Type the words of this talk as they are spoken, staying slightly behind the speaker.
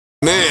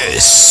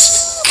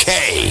Miss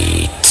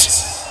Kate.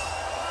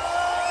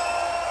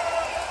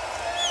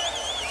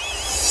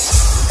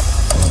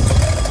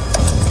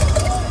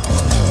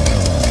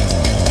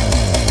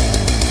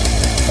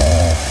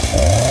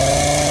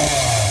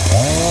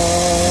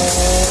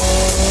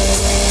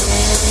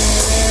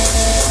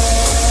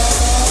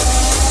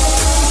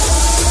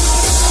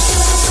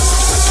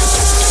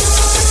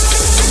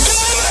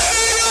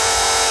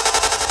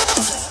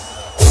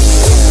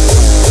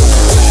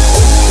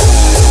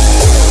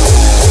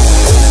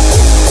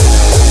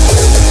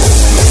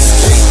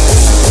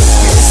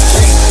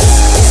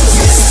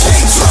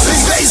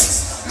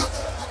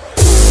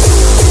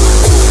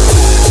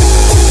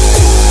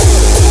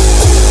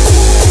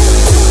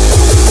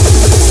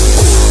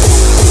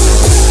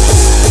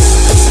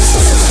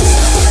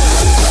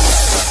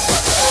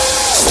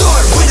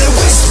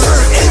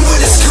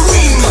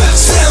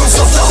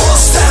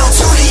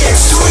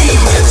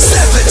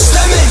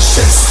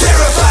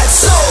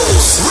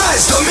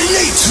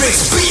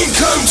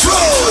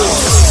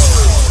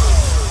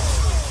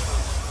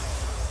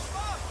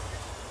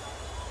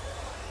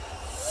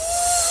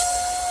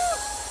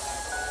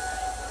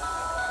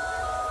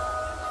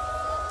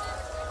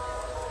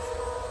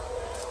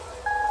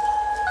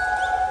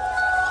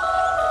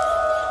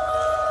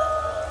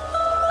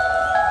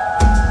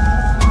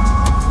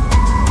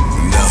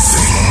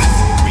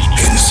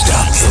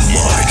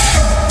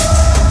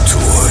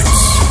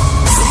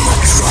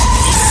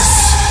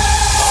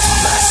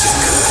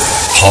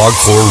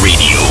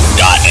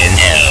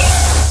 HardcoreRadio.nl.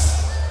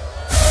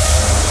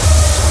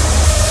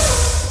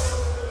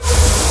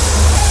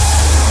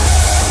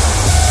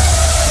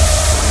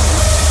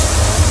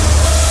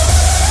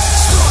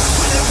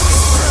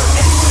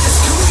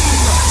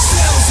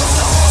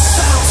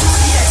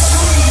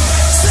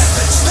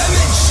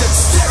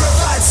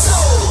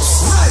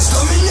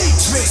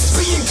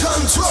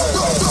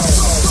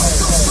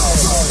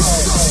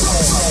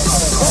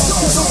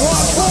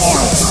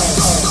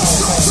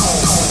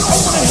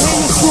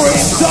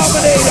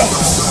 Dominator.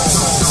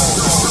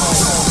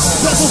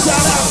 Levels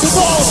out after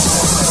balls,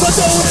 but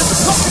no one is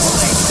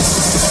properly.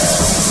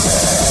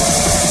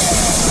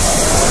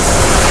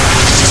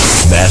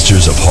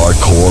 Masters of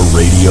Hardcore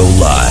Radio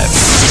Live.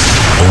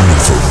 Only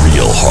for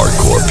real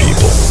hardcore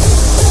people.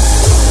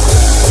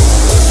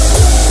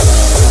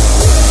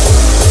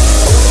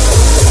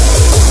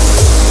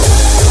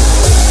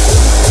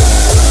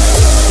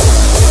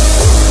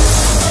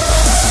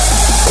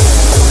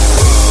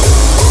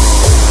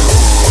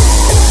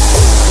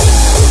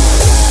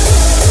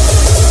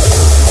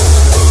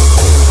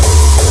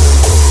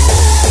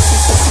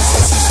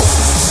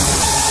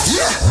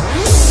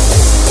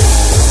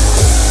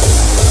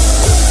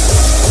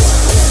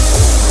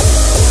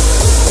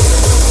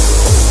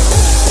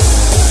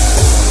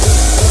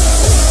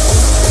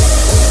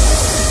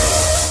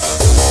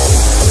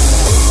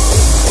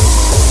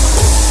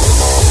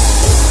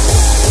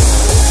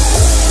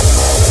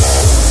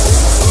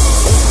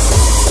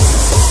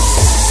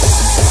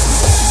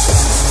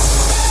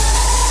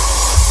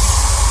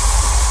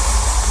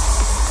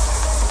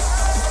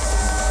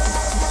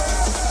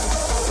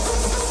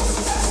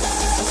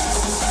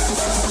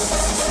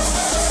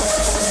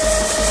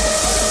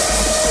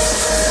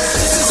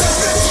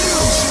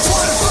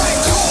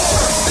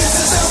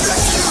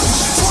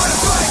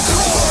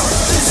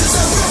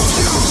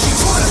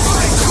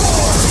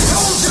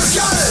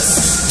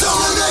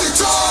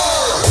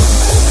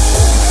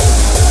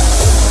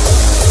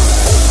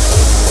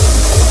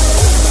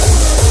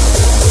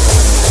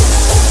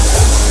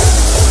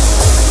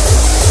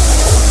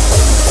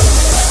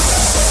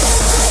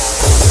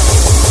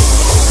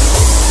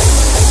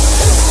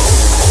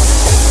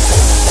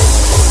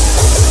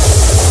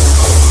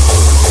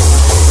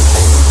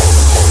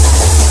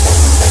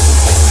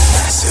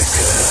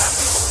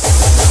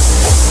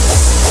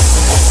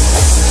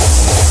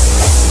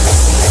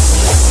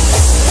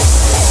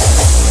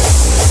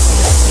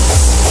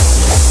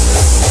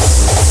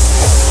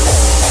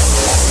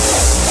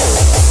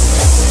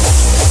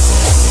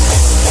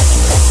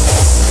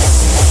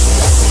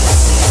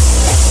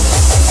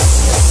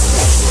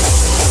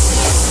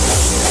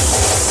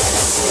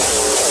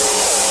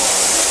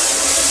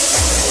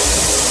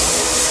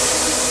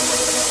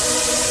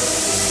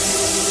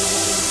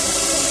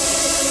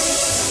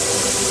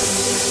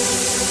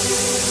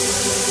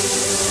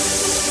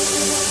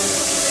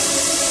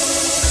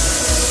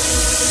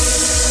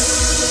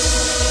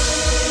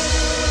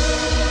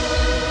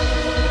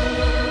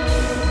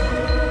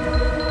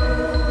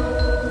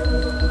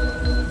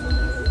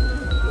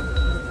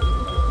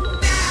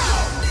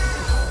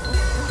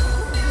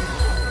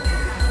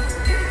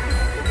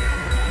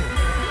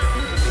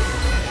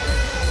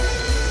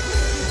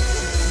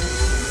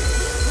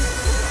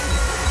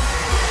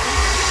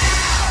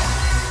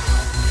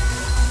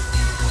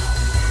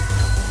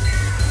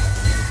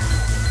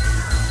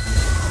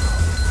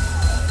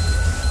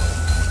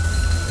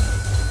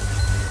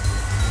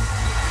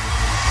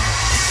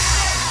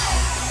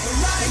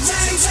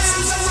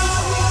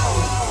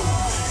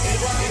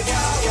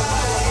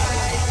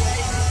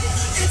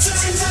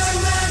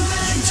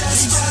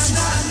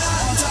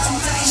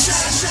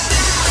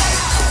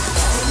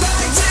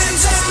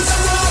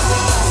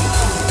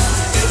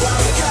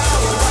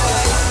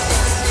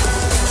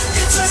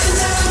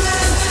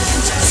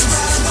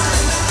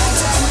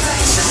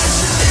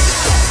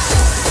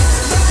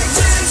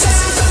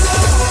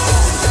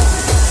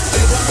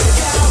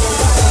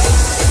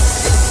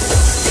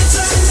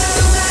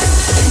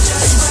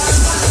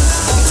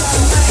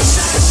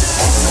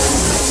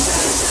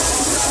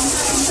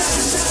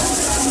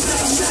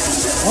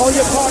 All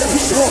your party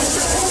people.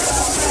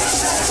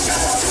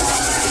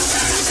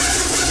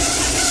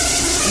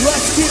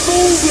 Let's keep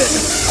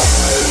moving.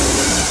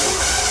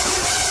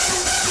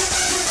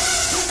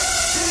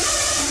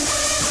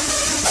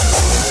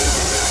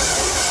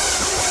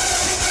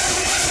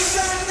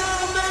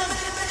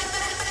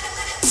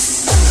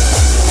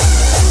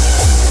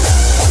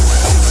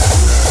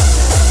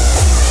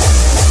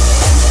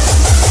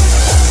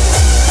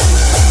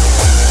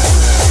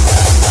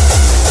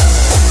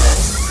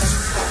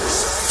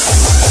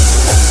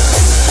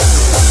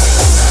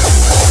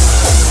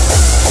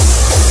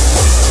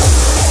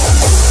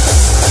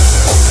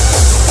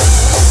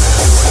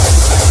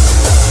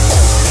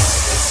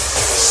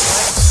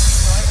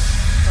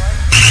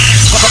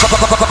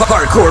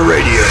 Hardcore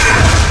Radio.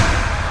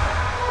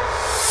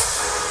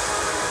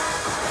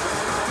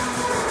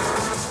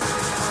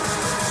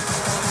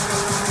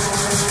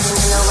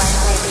 Your life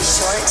may be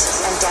short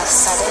and death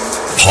sudden.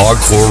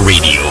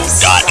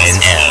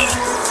 HardcoreRadio.nl.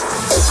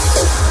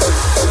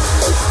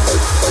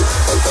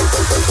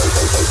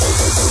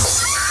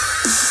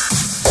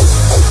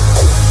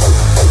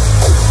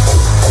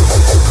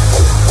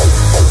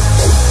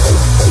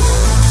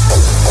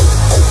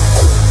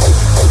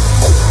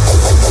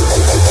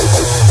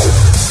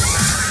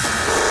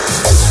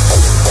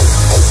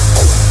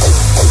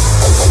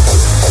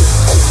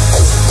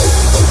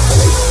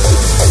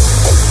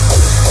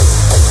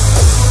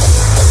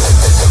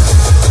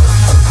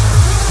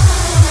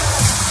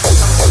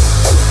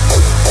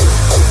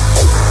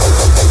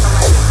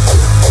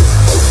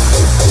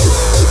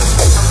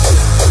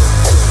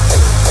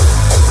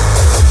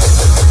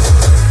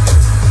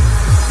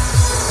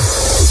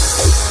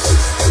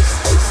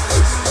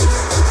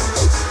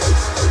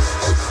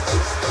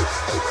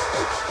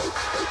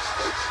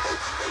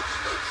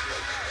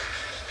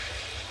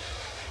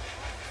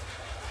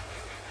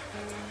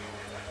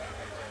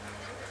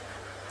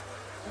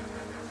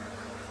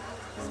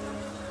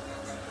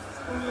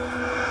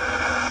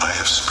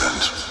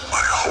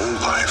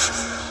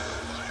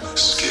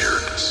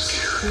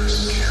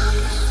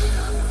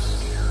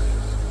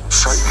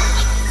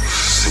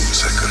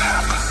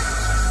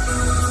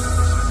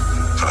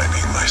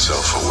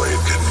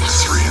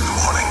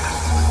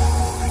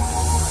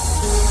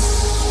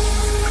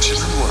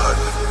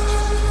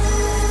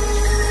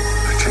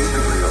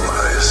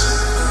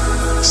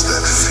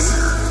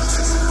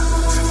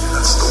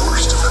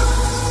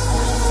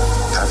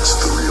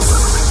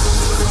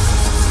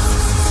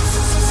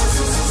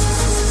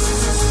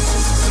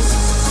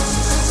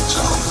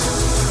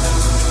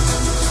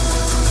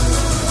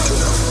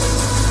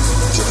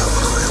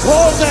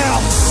 Roll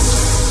down.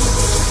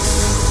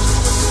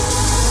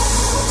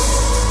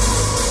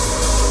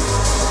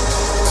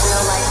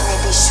 Your life may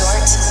be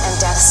short and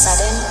death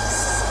sudden.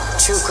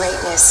 True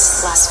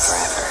greatness lasts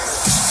forever.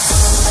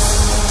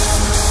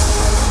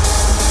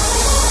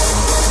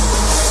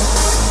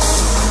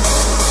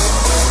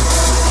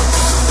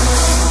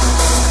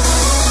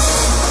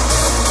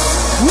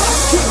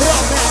 Let's keep it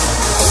up now.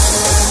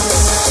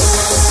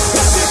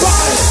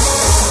 Everybody.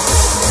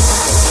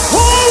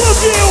 All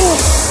of you.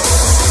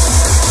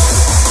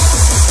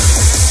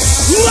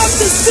 Let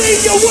me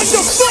see you with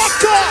the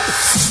fuck up!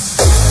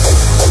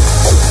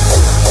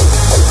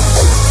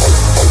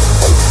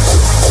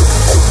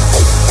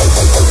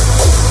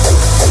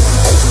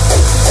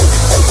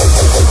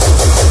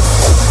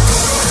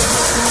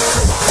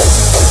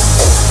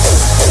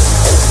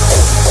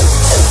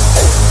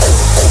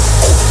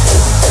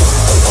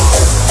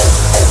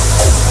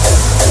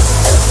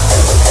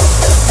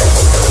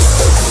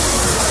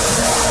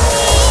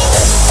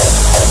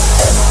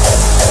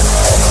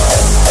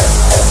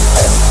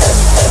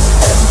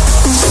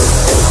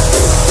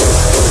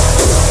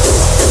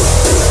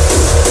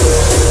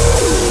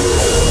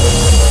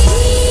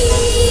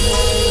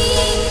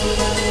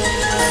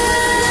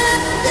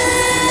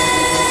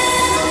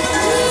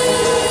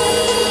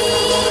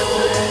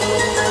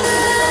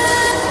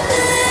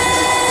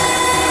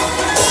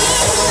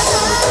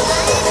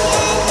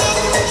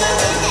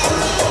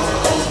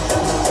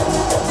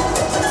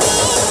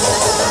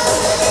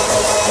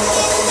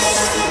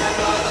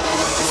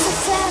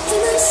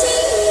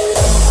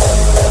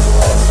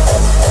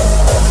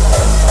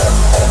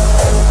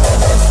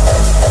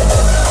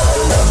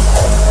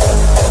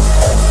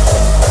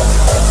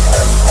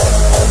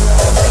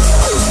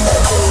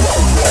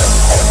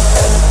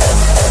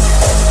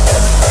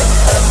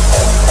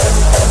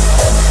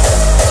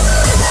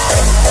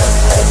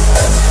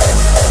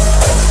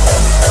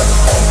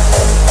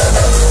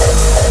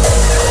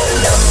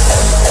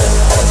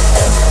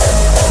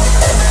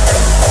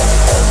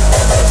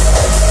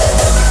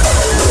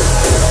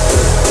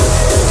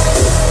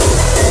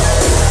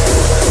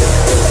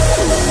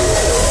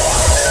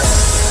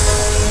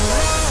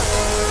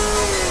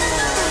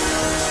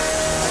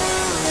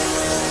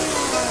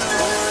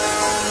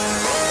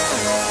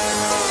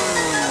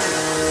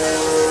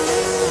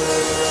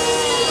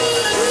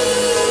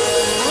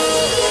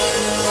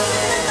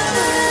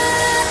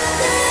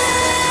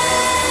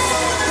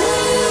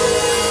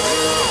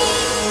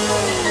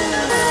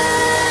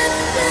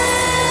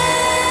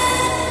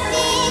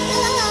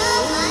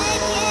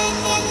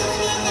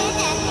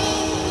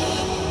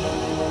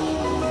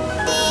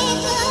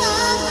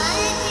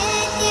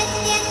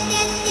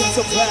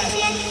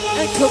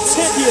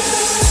 continue.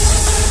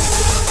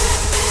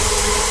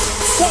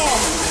 So,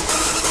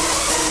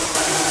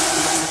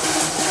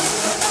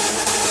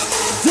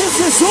 this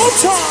is your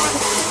time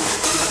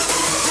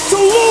to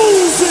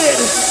lose it.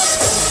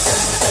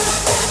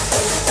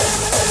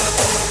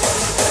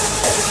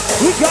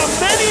 We got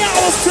many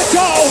hours to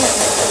go,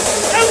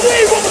 and we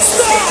won't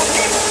stop.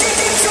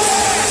 Get your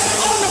ass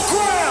on the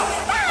ground.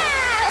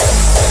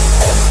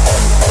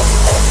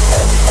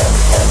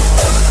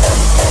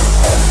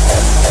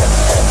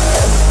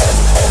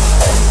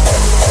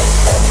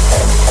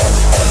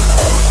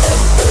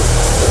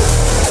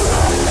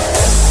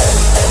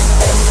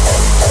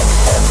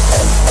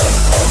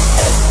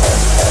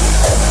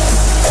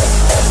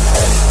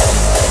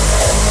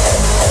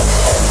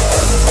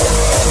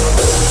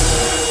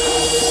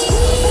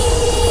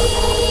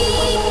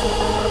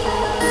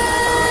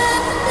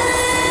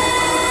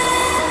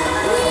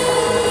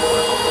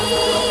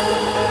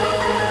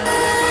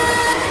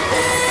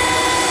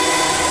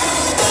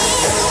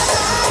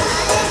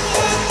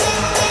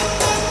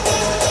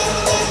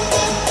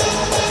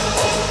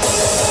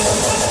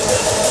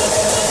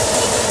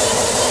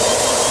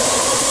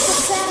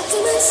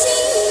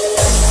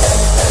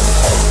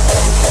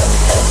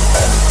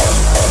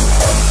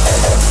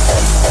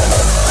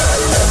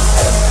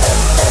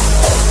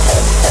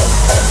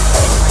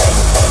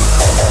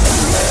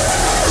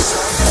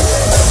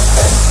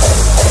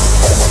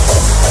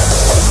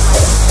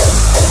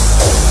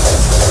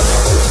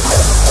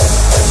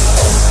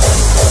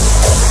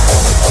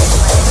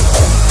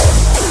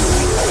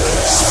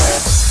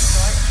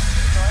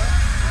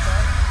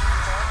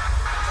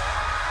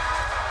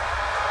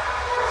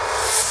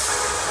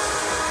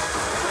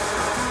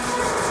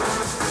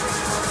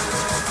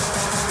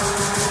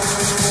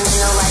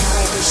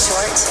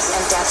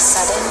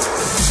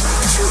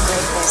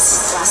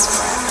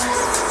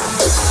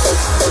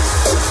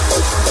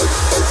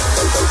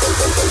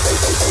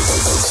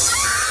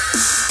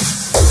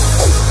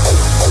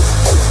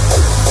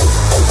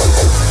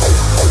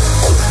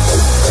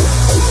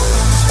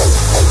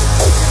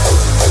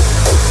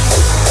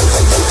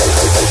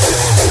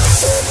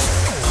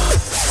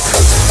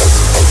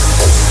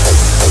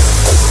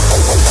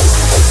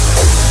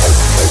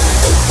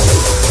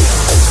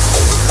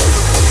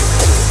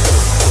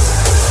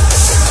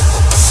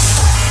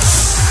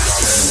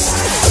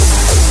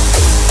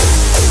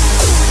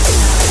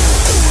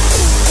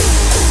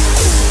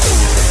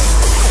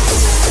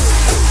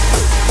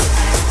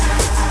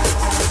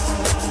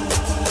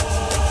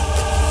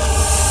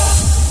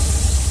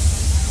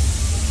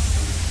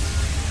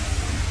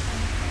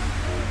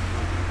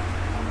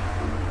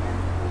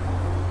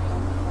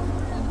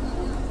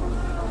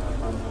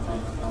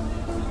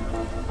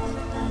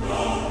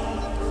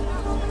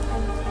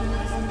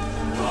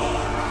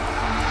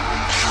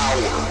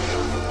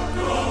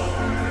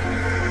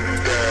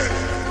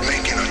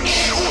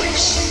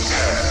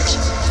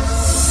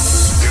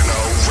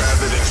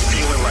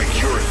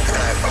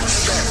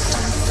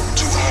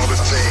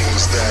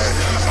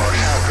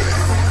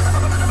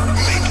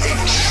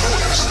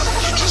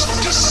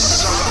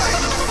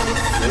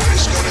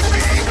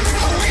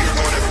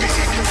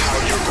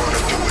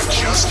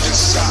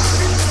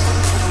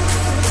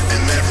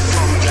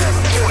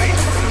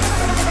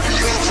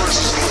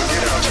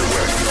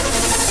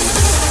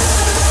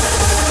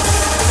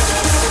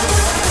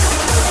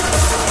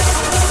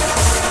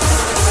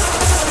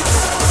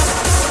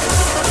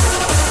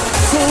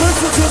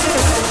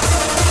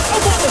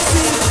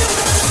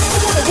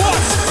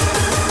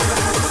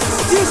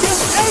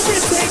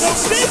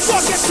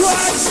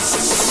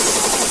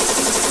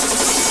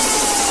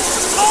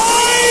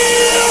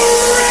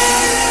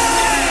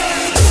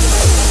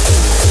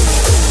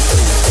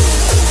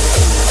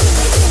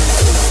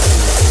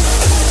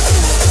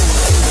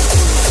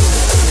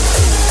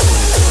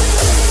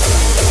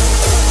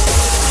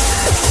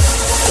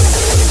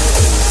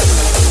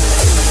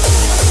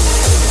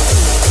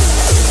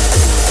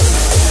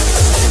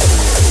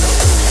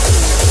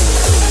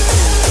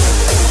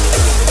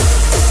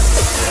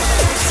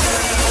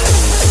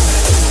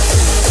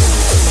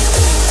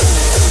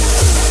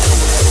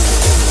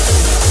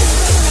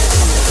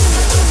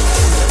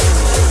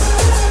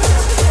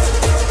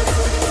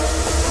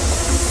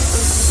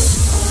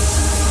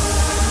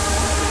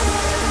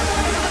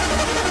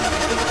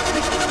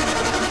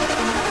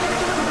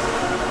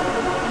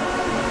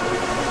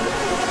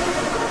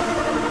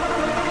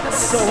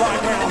 So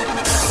right now,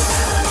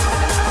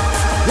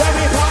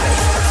 everybody,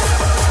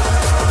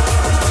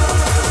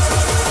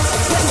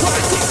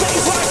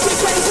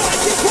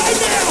 get right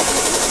now.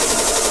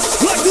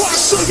 Let's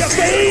watch till your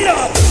feet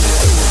up.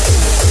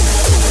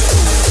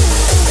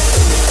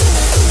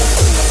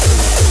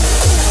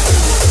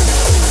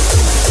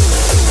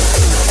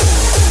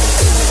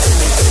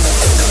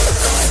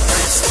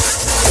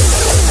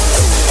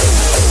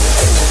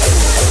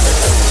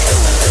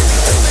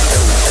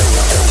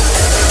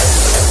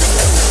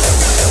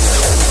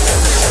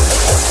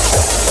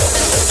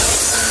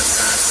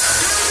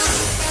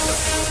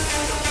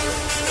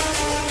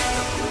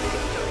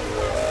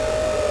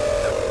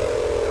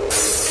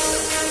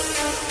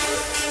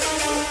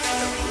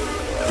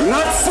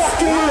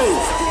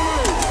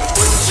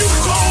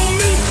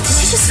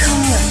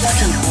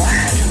 fucking whore?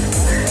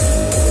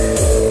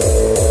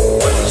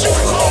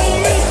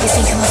 You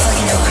think I'm a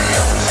fucking whore?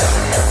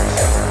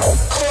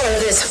 Whore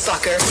this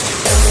fucker.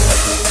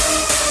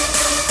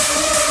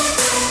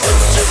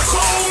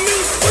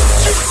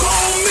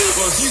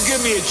 Well, if you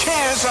give me a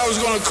chance, I was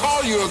gonna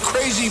call you a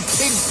crazy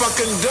pig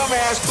fucking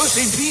dumbass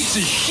pussy piece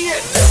of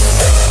shit.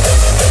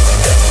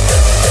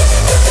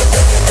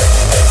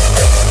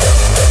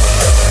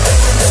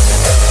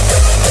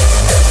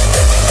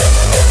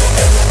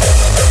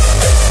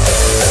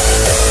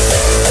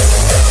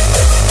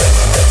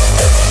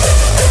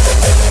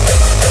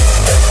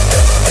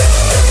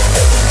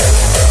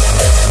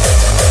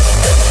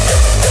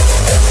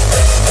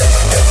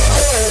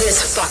 Whore this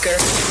fucker.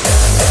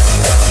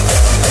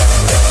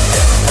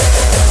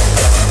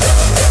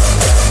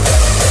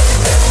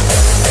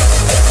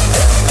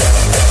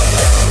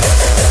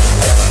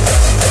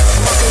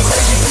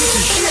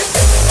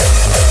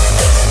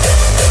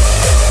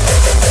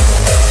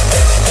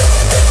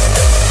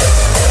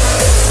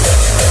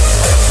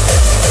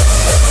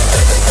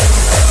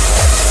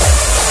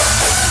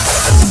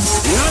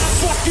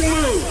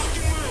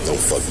 Don't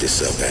fuck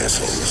this up,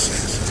 assholes.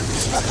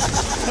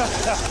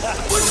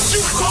 What'd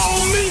you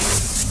call me?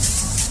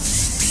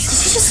 Did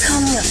you just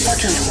call me a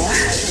fucking whore?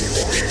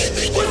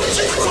 What'd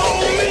you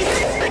call me?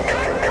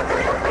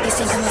 You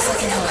think I'm a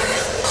fucking whore?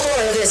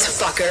 Whore this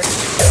fucker.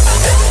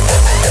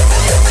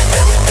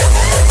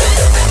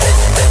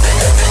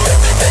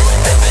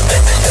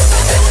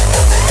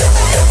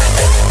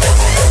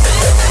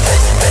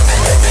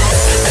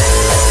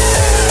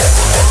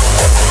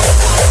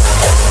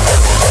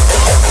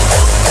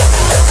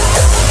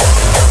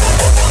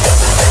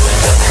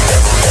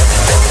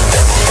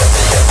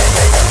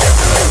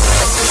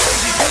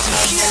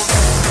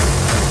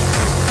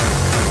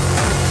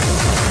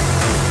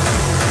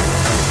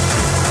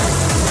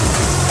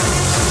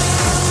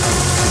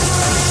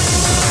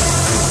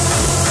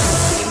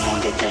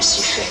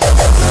 Ainsi fait.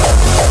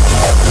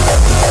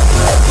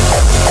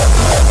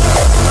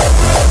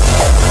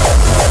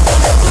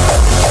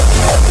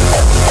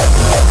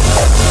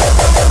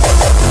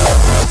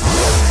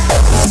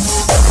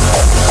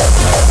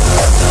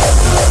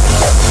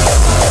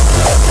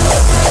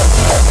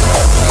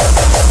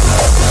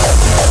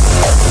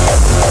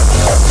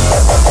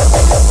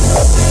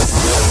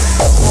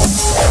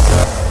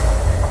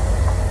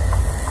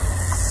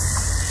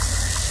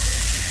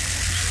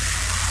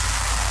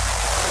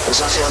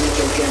 Vous enfermez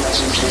quelqu'un dans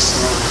une pièce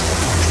noire,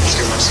 il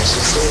commence à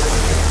souffrir.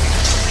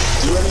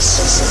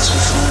 Nourrissez cette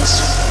souffrance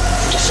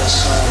de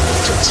façon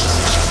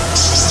méthodique,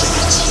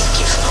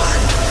 systématique et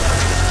froide,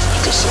 et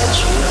que ça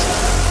dure.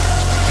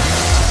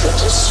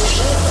 Votre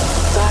sujet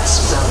passe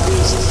par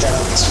des états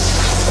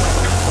multiples.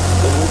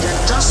 Au bout d'un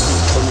temps, c'est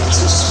une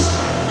traumatisme.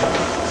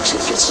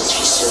 Cette petite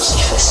fissure si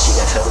facile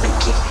à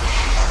fabriquer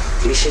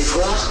lui fait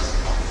voir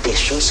des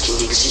choses qui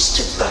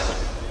n'existent pas.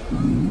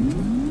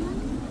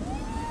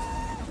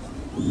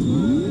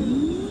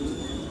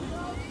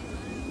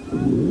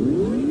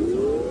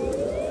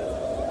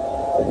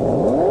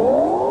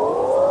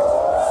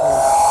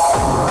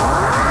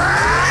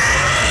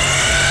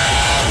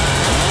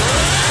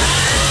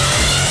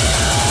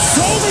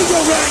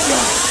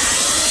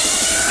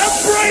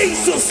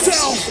 Embrace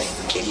yourself!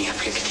 Qu'il n'y a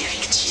plus que des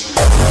victimes.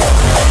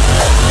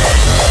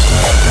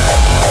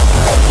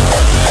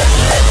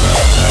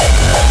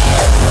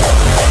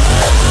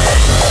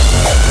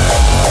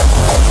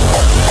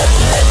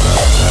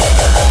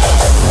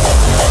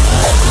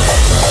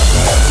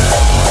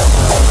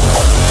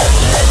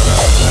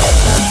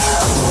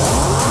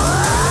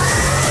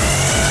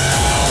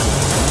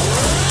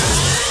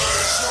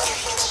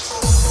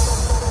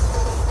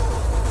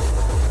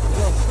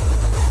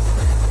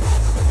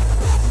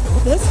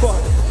 This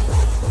part,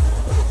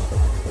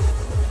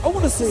 I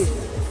want to see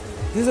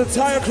this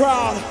entire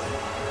crowd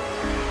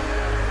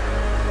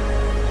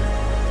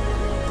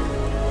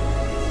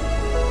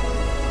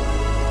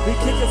be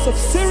kicking some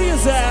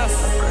serious ass.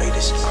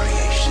 Greatest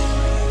creation,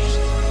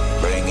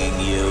 bringing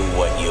you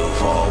what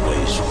you've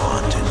always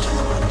wanted.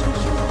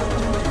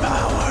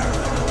 Power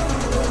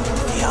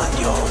beyond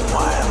your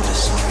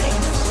wildest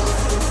dreams.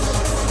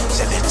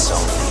 And it's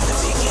only the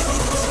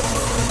beginning.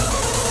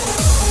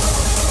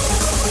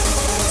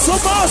 So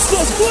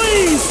masters,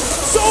 please,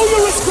 show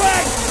your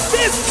respect.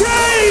 This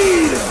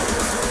Cade!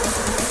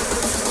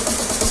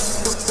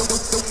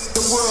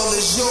 The world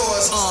is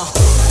yours,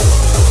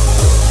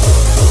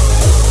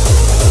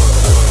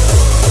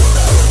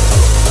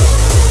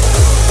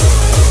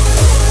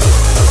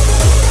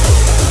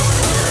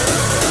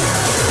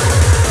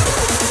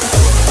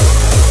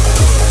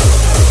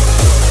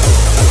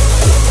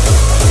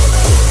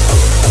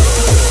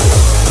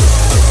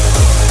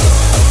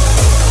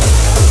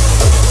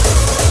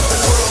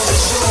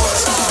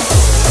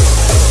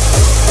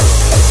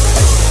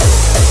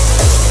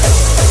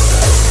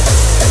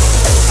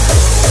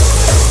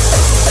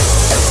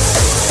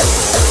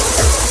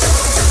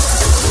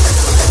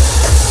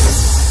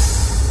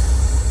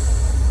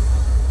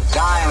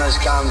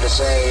 come to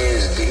say,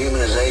 is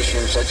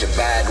dehumanization such a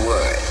bad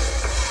word?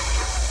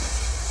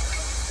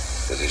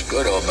 Because it's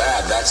good or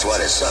bad, that's what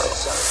it's so.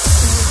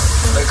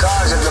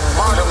 Because at the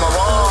bottom of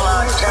all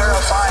our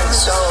terrified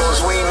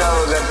souls, we know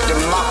that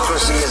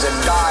democracy is a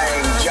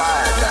dying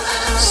giant, a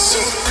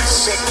sick,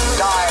 sick,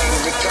 dying,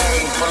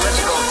 decaying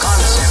political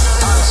concept.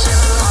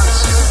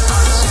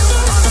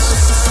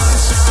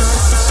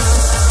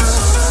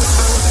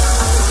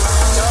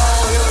 So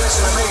you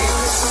listen to me.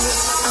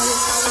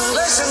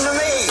 Listen to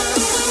me.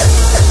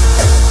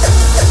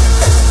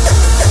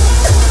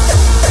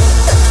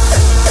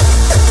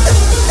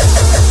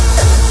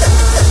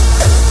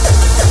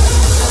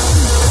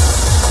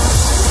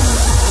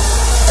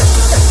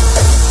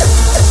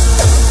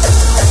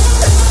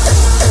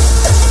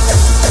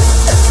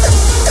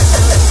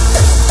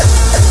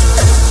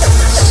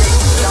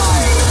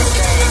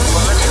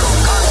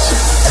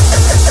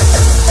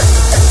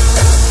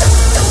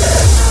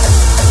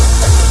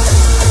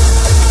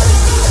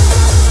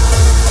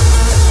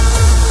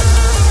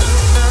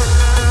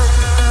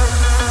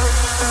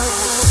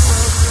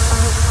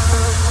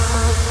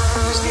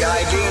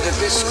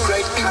 This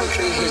great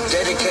country is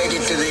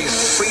dedicated to the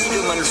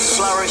freedom and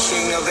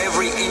flourishing of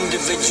every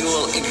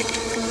individual in it.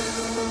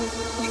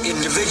 The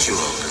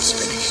individual that's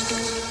finished.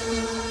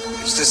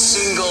 It's the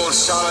single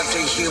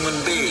solitary human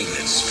being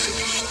that's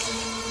finished.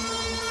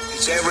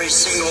 It's every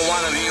single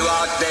one of you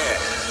out there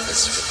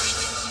that's finished.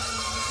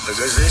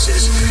 Because this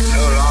is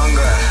no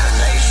longer a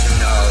nation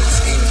of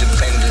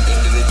independent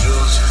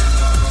individuals.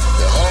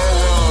 The whole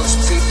world's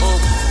people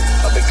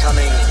are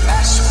becoming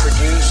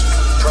mass-produced,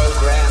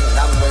 programmed,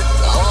 numbered.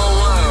 The whole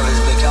world is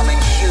becoming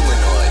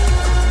humanoid.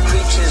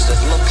 Creatures that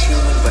look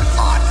human but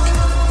aren't.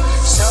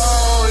 So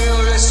you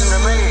listen to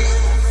me.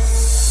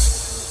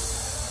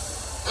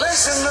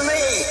 Listen to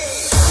me.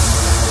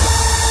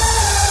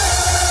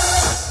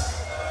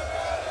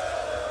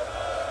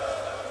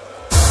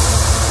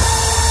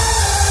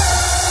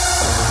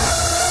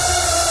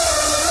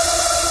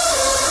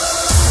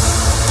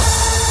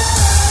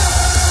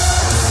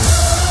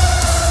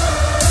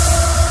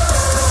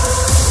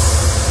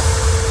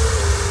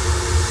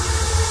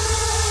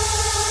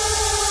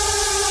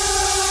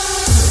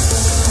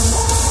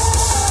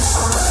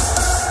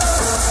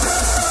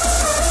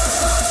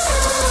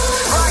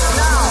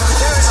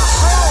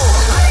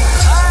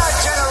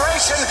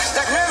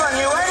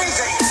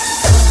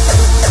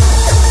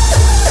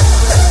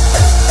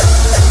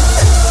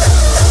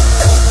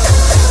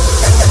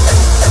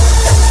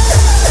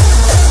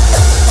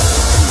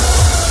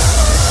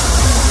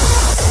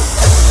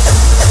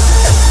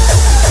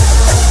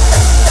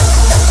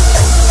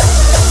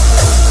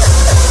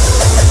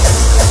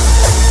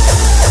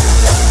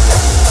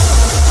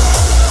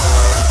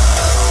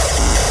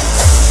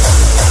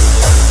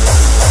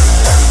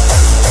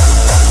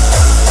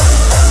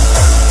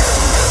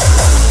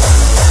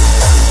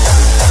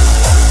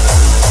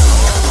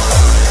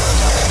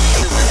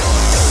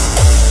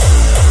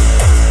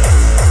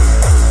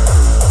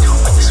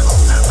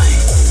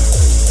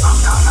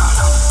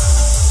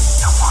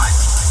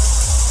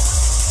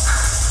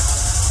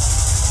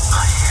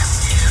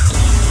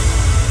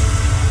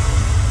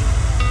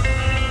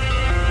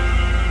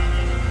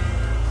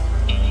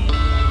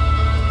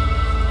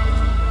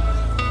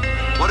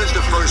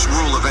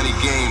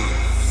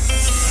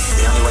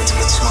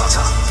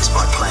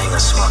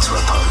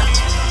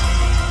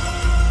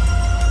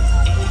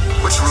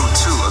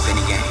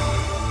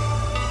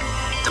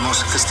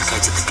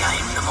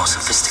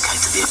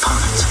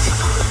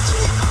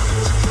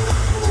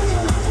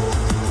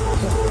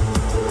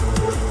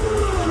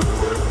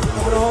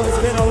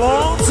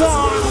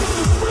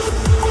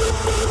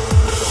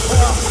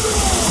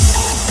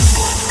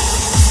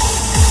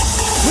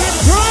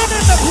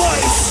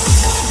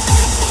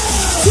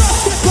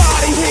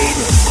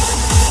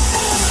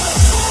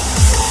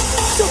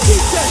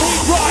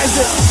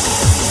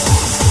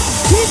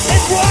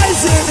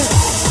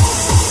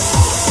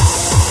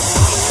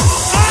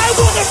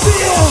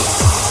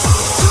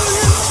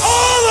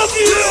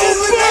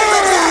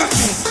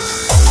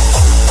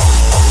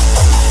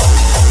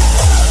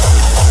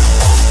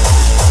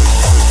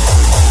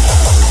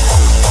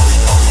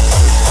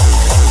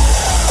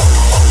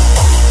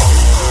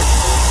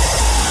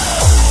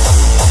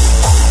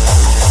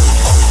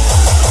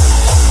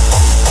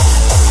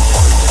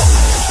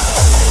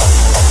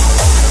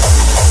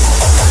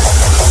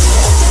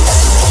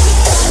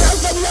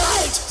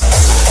 Night!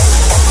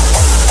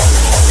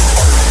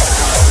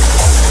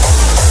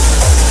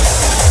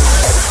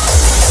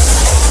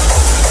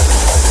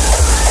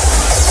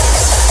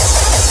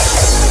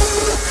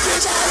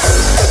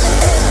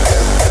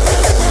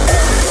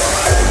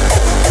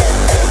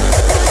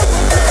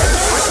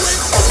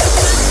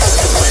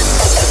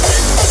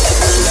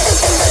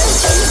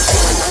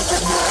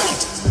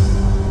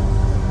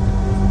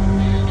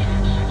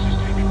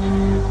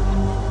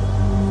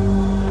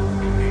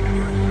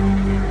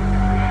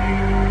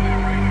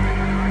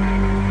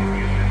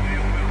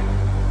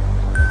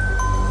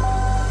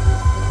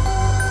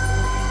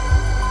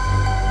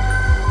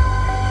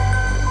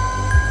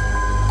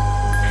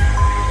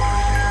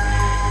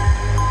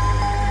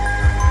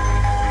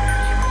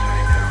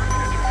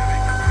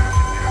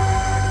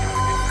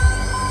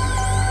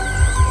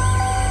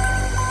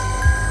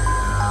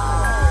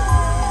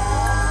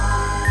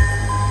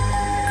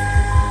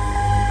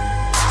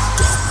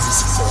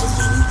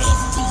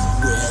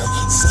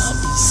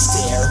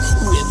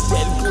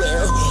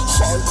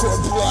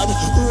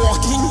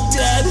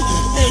 instead.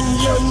 In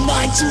your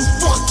mind to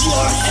fuck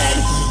your head.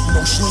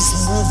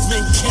 Motionless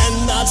movement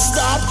cannot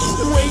stop.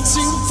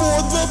 Waiting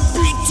for the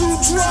beat to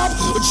drop.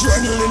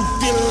 Adrenaline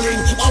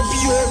filling up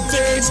your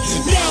veins.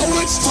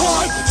 Now it's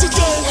time to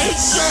go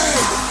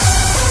insane.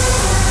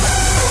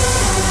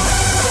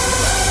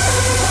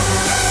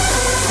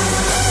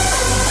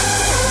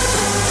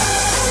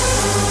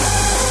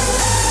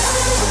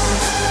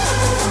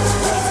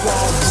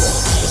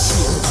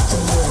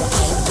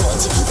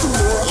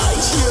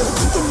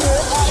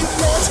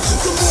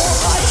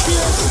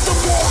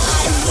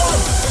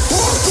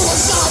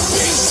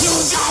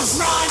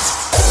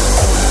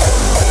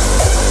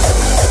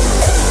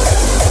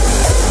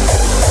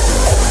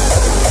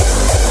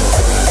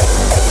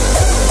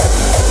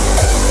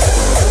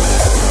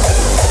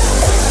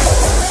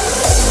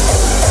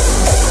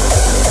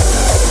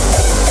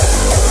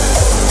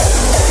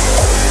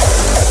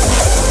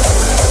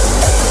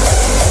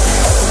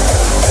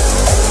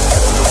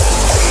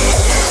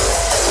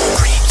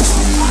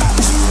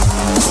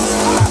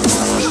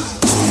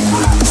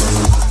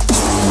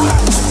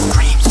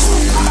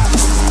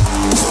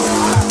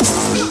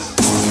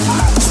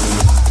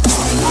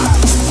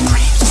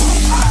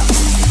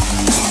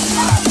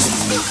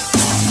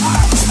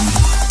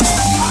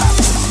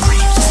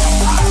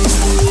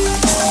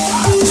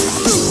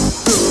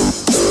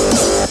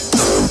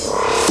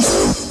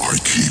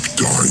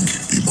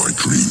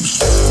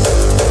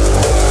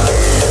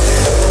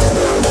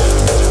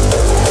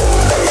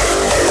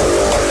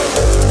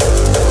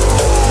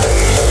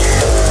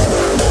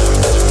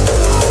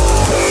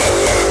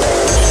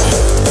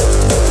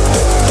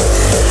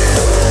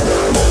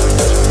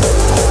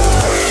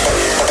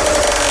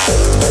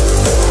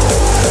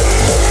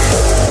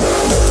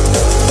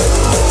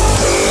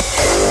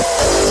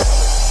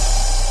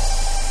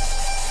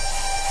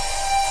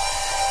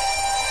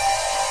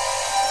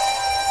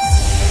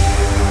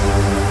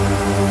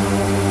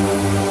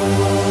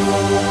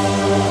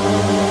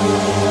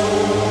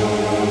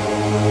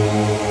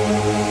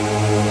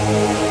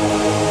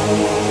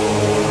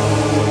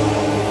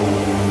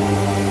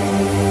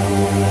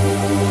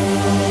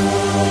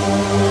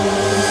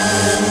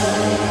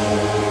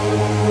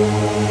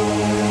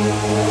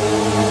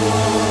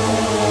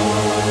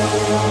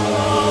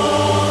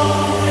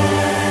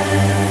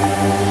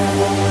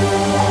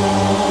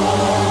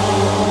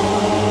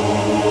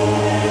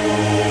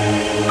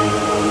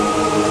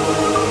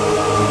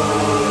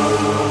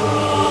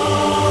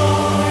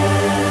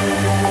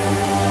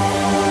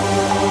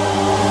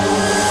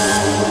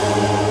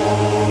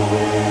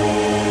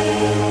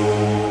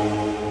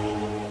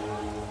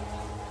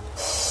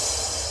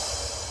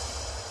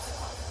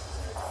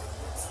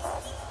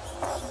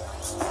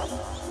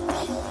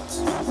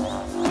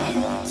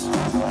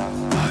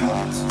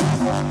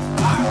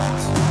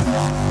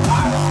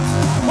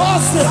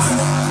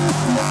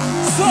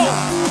 So,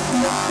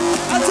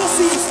 I just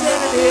see you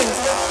standing here.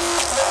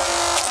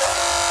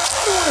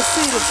 I don't want to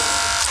see this.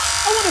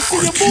 I want to see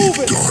you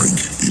moving. I keep dying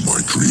in my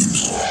dreams.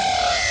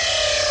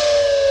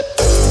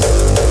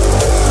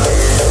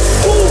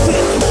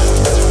 Moving.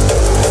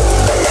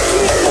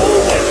 Keep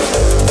moving.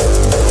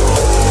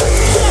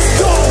 Just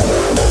go.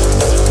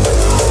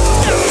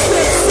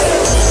 Everything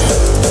said.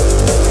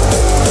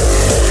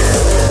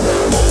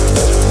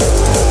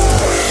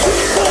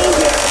 Keep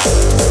moving.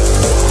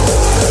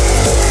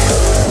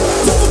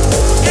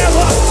 Don't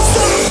ever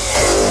stop.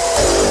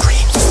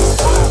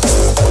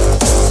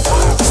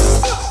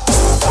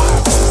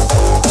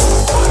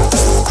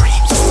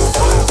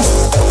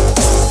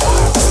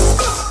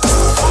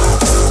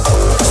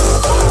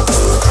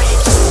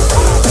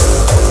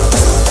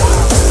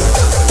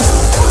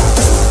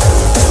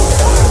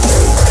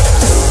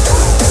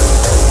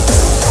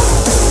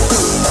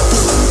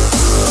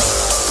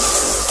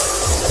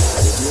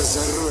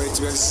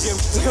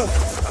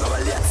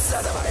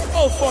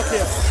 Oh, fuck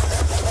yeah.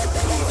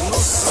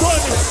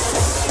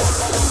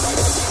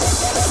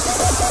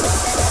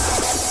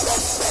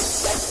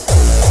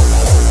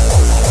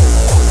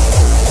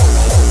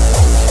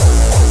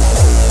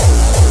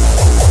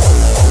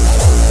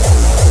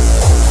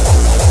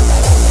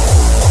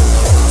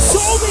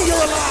 Show me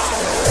you're alive.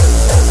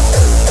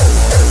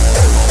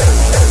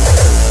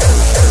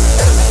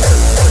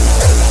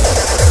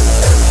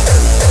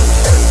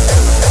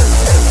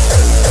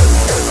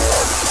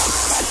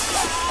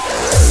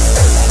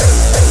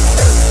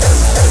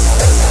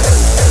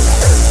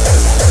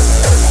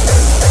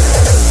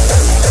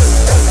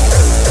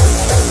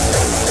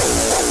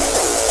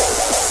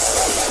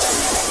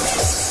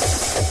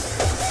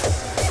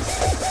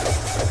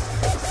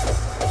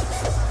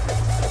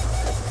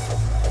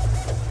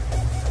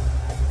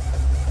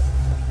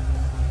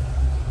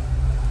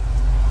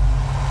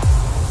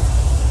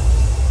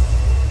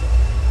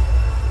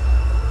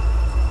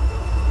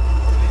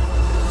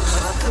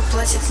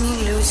 Платят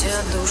не люди,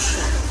 а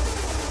души.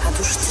 А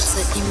души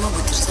терзать не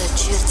могут, терзать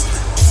черти.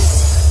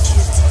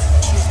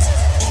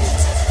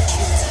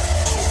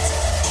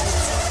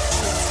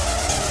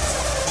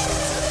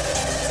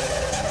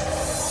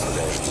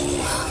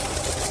 Подожди,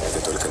 это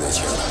только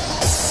начало.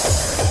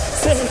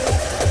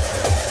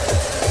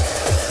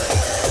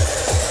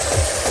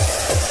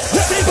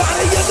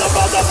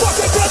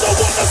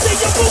 wanna see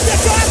you move your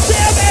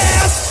goddamn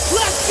ass.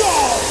 Let's go.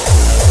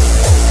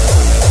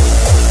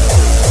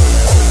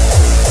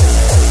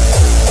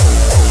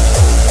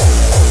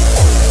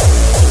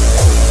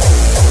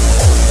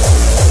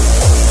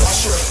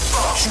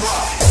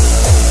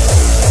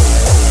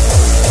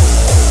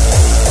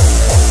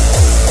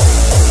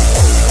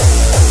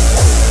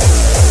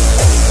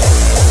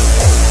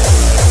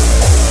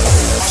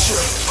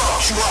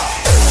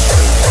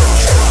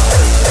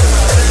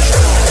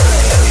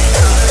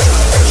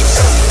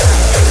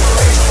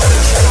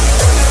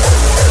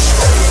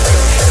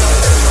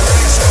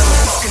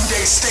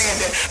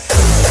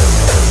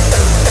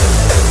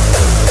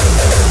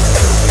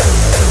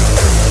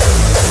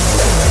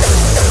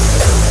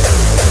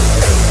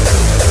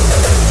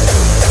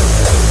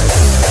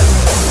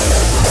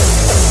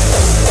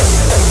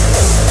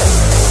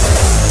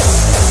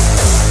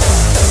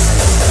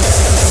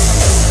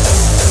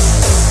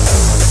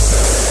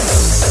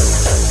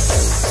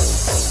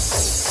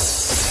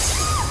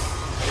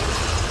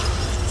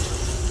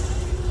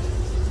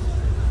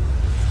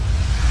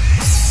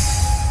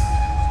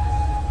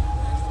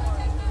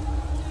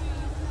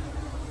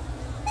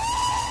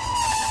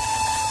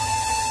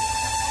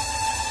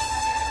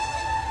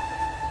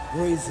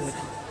 Raise it.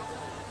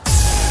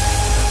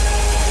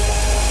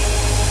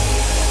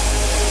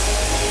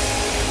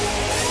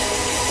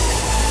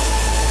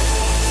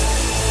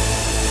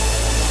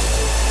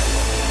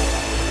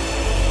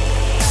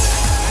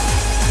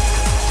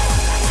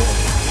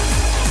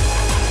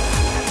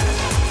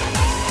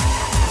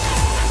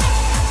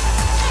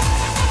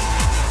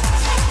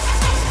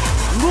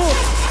 Look,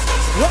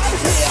 right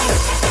here.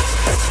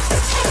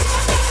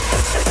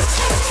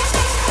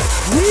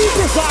 We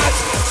provide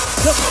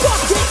the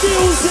fucking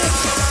music,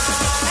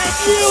 and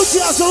you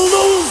just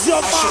lose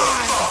your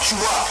mind.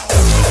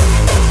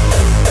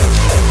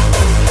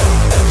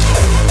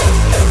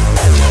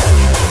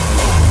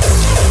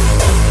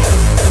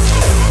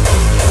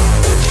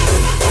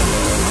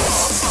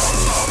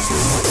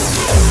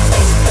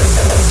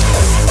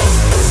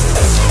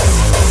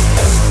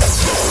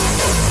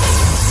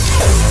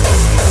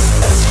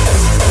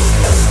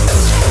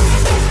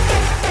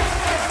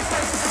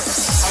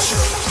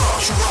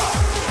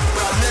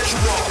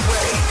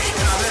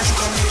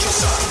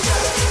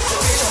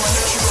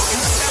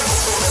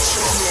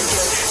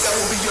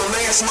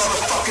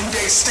 Motherfucking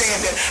day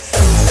standing.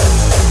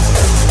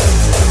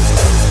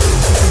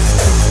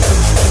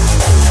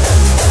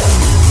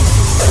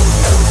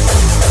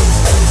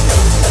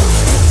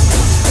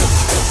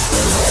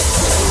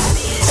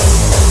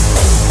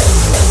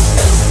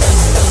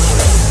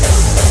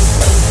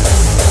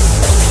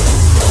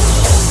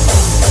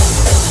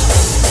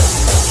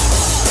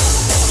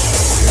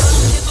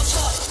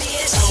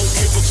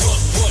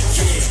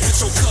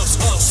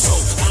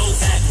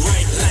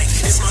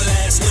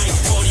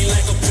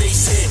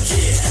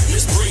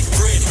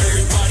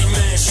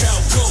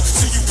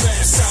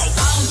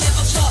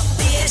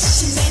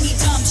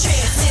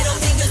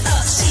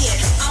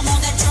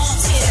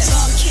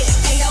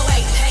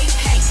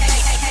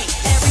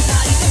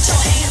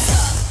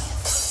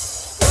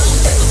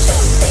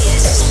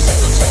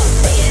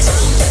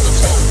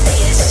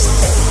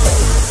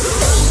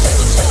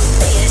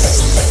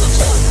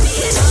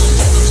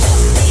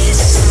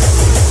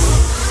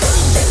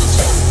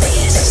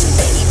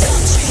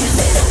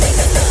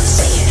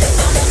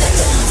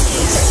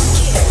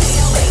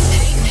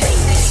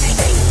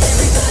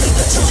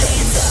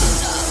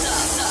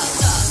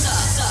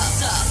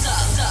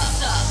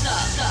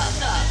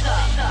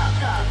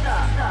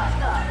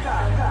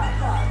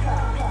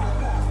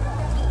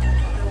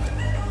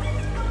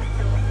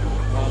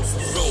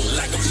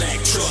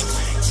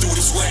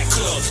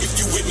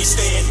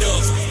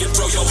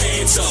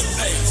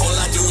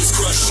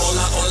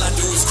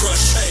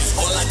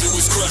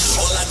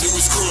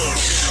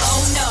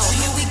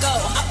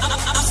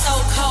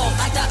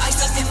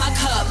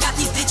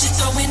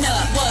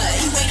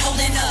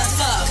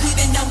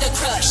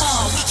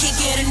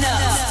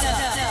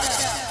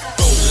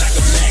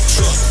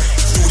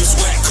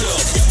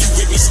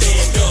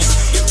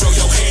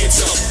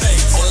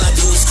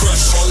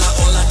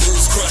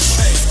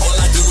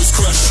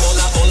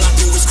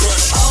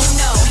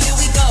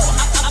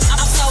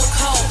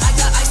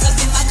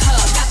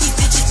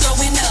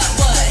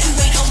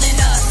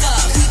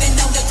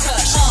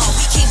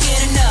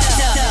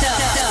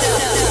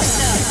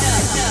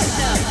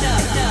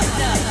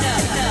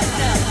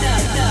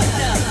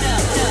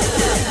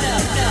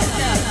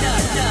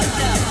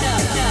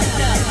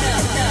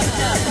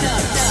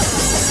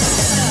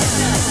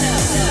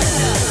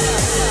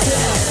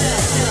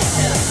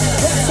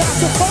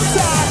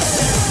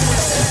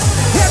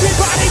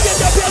 Everybody get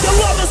the building,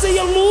 love to see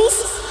you lose.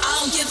 I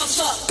don't give a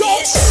fuck,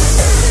 bitch.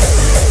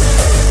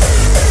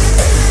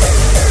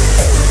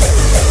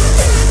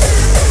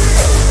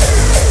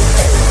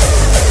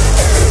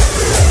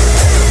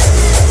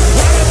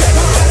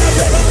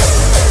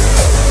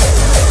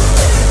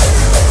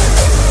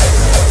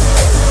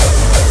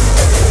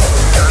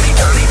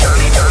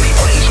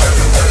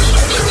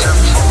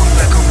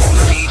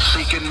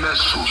 Seeking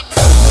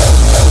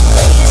missiles.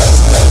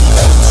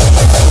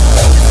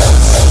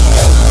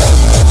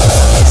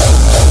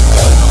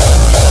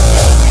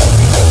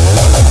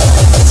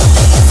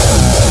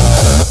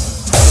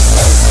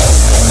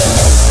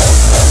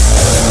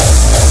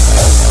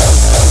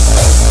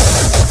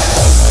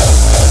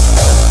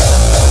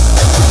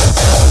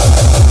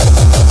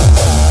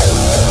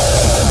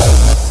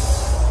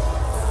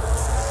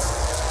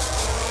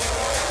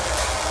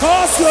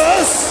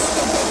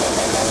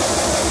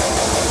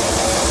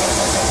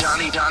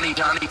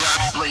 Donnie,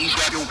 please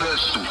grab your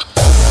pistol.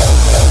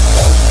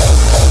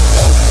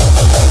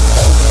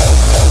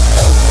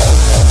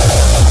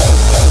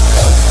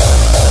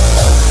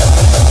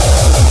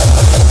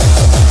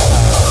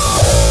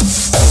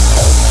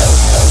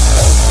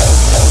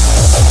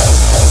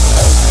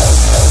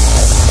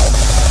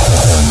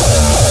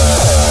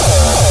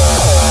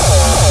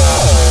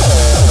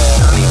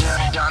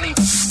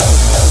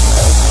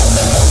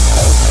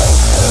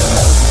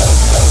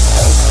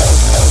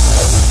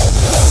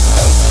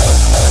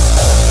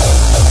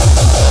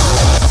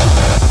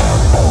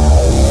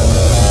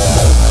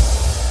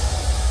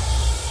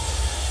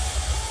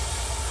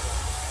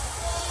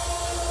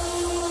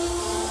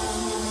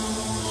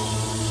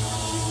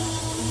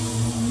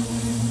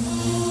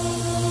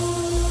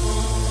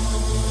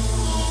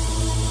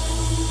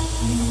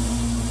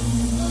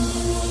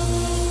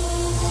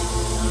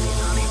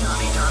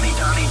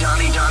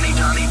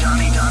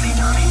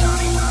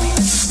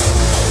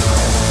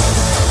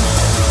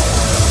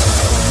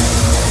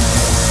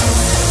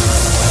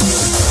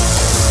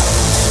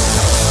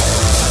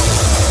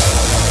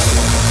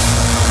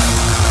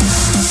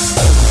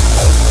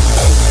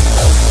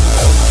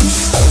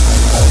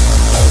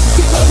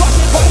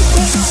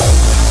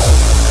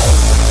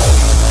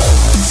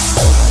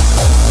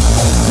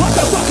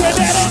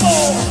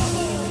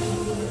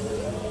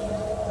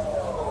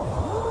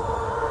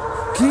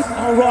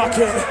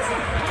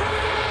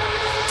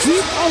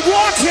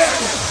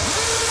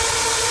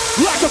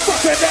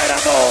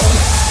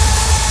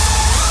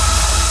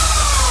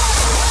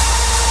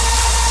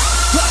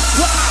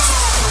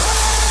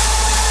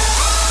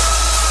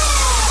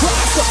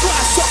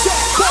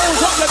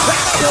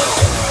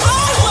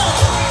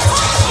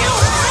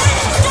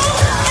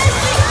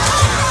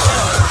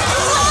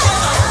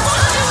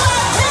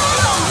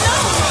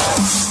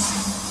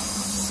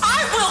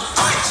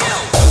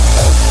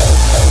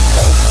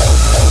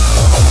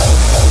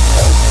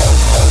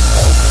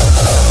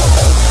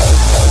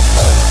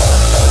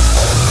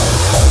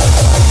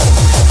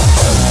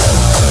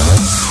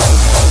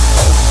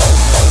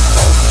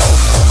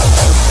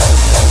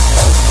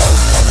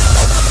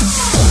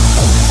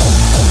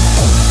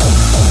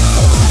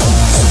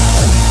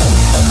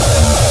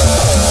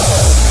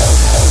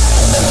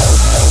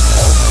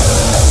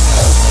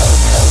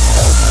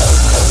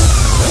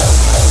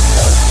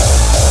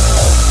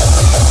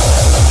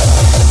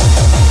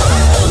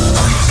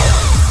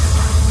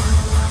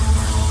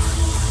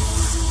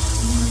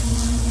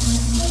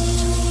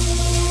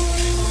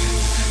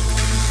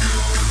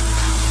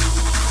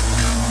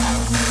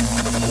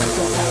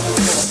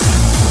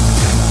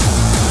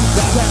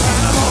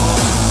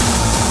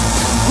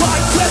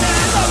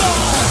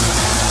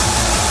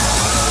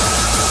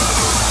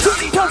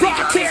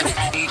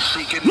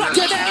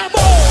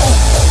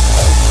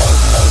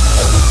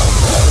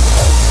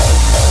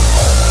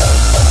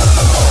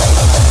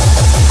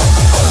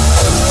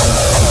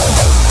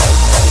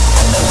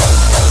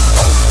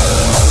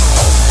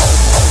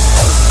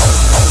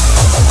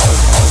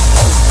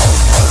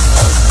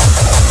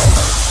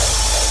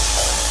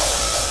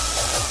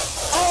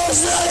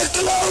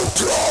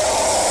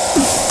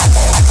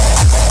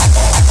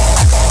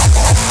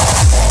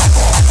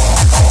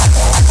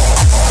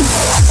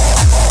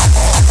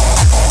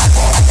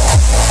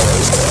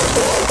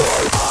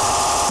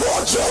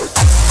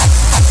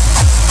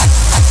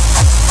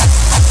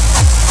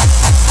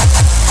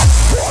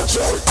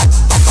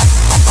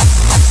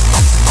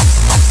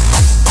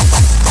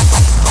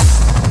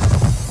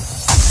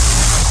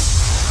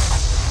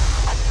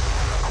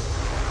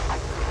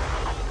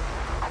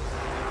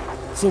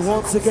 So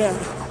once again,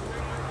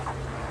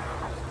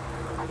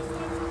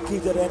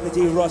 keep that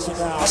energy rushing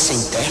out. I've seen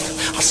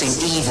death, I've seen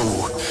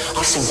evil,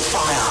 I've seen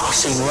fire, I've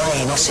seen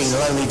rain, I've seen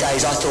lonely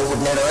days I thought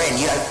would never end.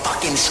 You don't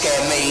fucking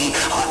scare me.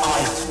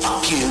 I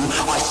fuck you.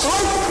 I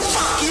throw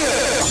fuck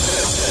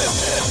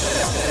you.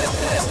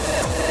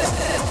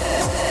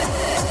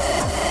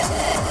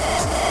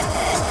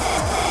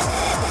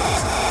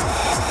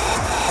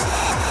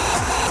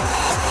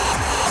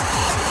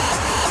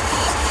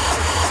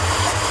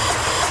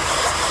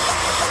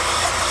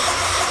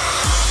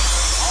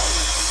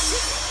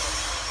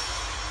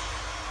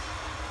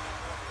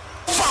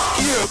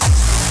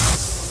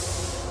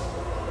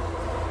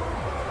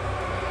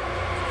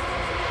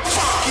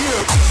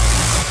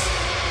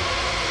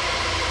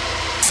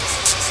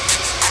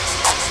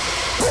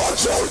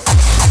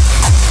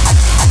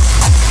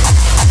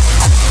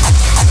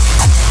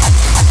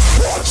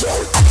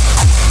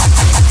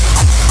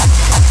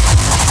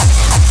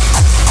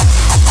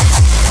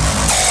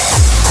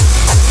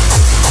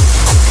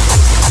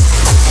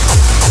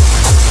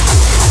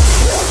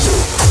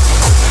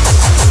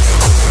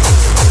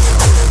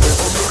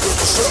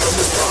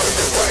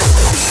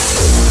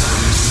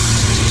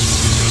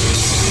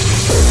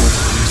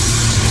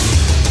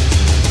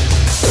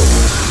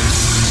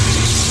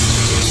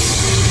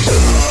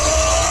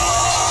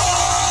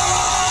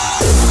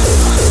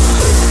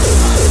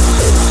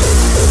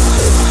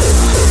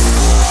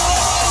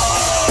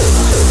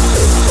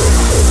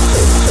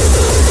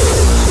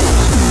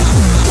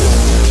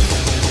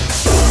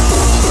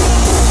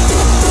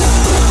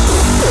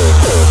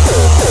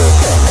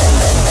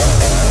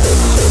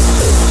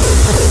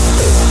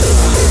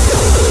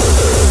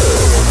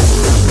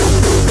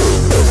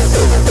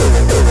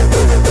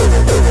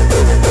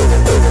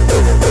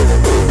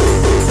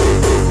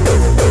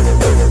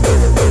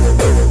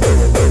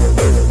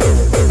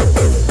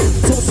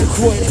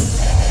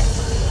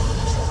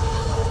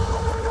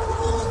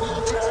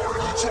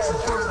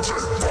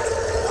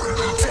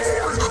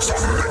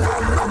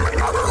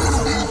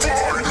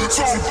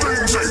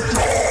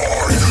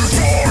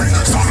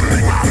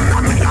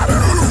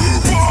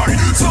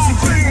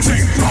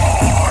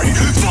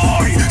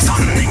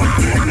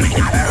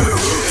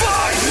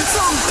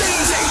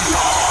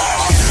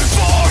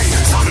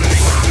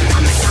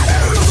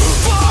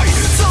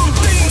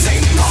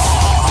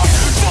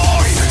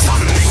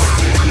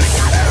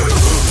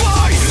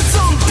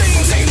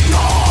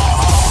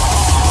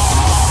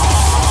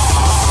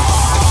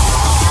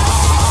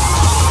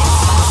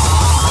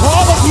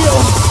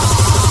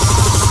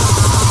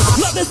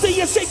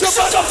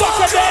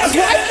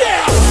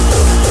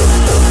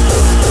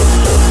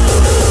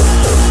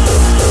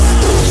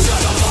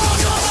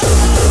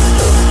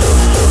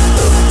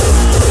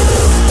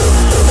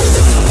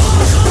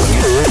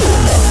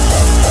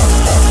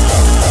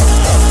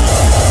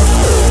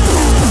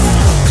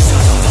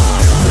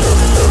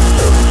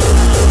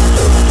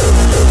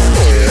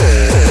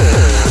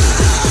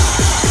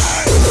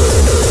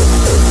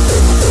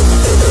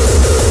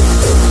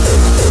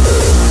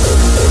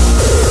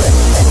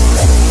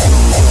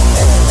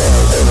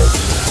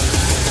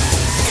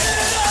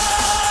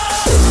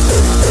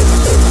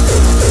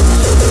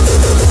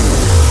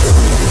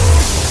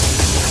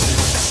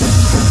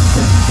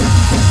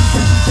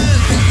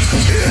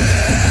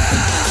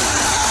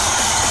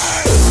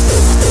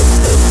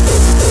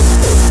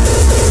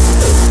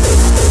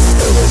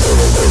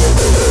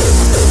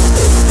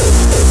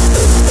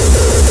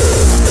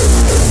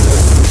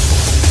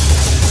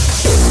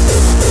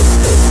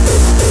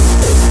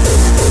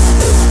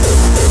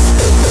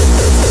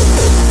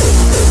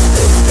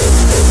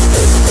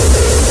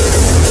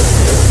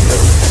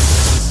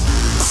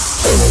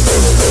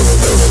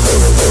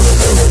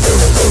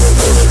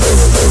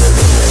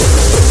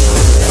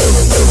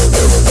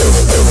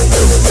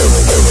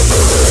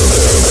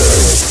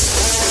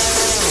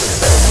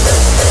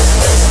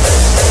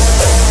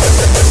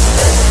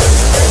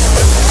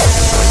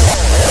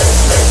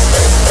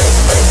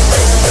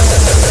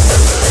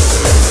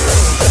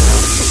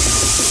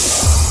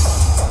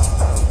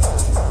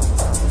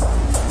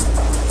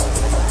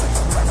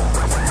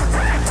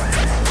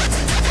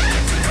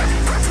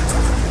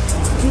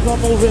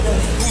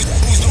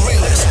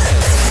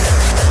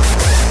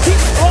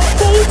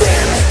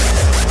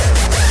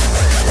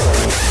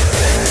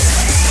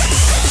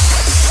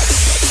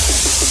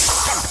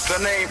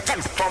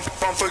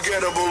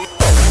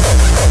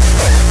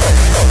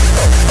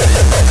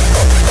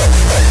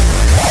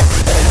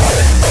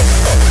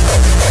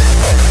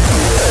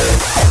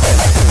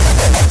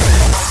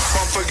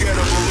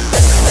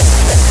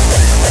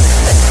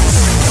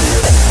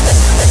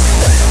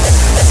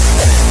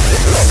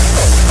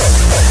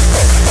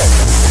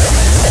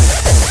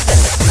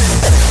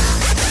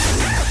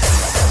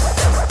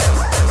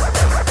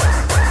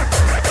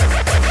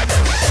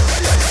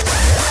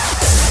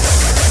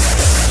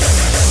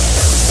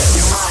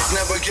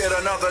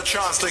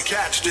 Chance to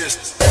catch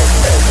this.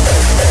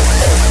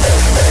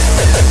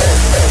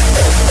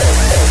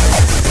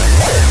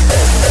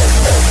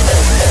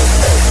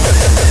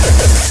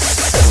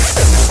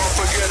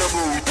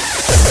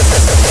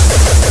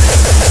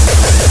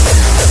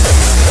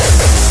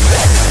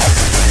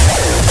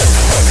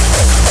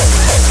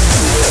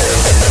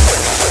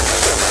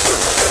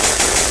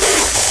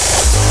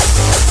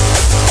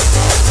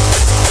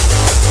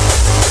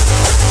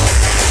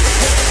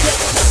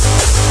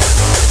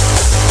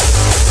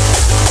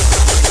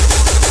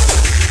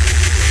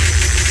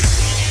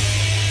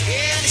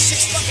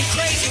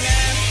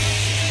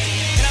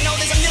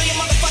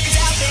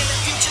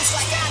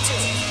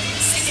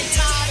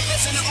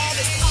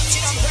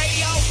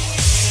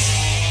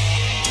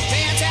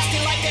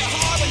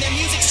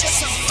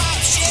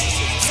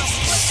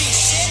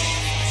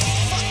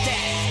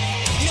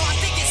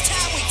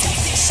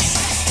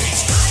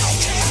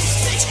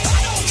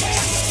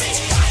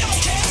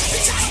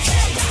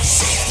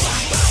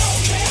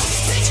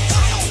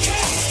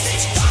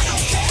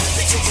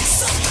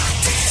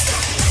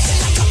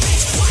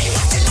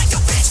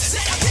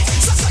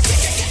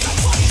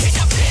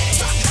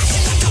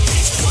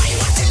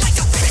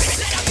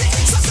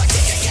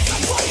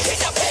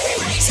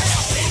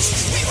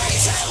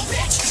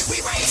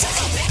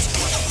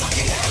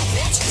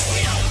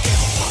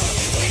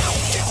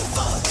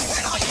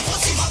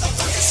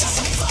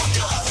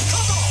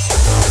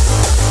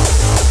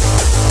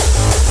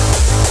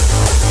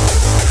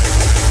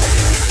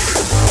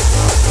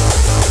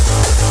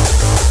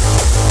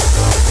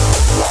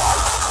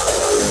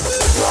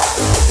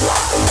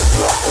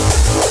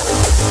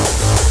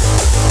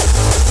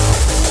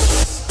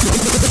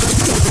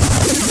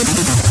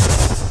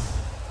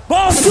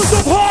 Masters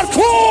of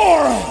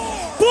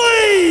Hardcore,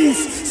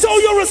 please show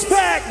your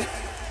respect,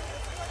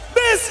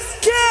 Miss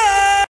Cat.